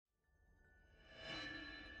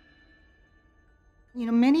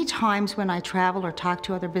Many times when I travel or talk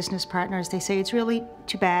to other business partners, they say it's really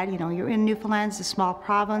too bad, you're in Newfoundland, it's a small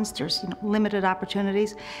province, there's, limited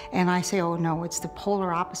opportunities. And I say, oh no, it's the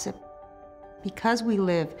polar opposite. Because we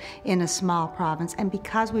live in a small province and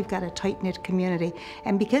because we've got a tight-knit community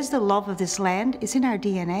and because the love of this land is in our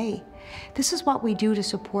DNA, this is what we do to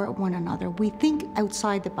support one another. We think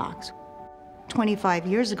outside the box. 25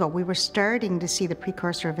 years ago, we were starting to see the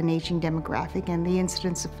precursor of an aging demographic and the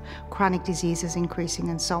incidence of chronic diseases increasing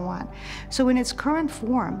and so on. So in its current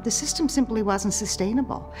form, the system simply wasn't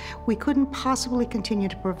sustainable. We couldn't possibly continue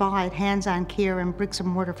to provide hands-on care in bricks and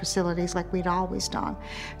mortar facilities like we'd always done.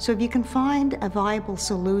 So if you can find a viable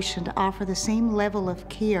solution to offer the same level of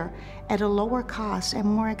care at a lower cost and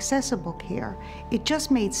more accessible care, it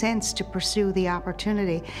just made sense to pursue the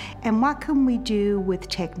opportunity. And what can we do with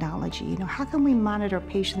technology? How can we monitor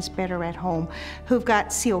patients better at home who've got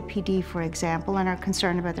COPD, for example, and are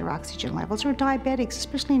concerned about their oxygen levels, or diabetics,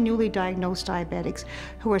 especially newly diagnosed diabetics,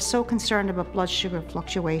 who are so concerned about blood sugar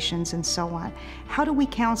fluctuations and so on? How do we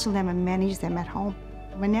counsel them and manage them at home?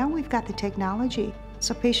 Well, now we've got the technology,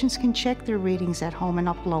 so patients can check their readings at home and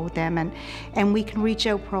upload them, and we can reach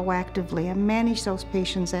out proactively and manage those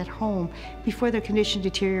patients at home before their condition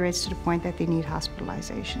deteriorates to the point that they need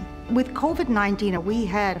hospitalization. With COVID-19, we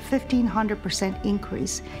had a 1,500%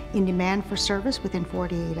 increase in demand for service within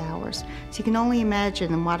 48 hours. So you can only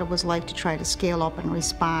imagine what it was like to try to scale up and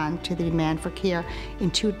respond to the demand for care in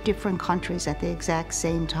two different countries at the exact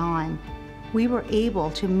same time. We were able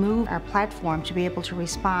to move our platform to be able to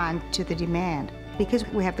respond to the demand. Because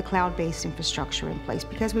we have the cloud-based infrastructure in place,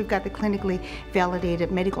 because we've got the clinically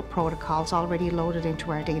validated medical protocols already loaded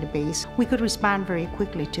into our database, we could respond very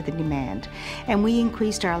quickly to the demand. And we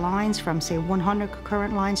increased our lines from, say, 100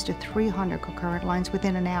 concurrent lines to 300 concurrent lines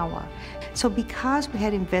within an hour. So because we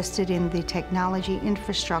had invested in the technology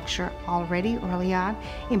infrastructure already early on,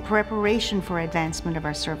 in preparation for advancement of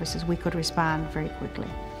our services, we could respond very quickly.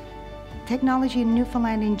 Technology in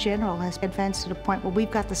Newfoundland in general has advanced to the point where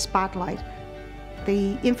we've got the spotlight.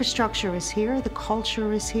 The infrastructure is here, the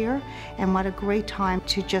culture is here, and what a great time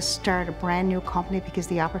to just start a brand new company because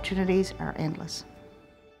the opportunities are endless.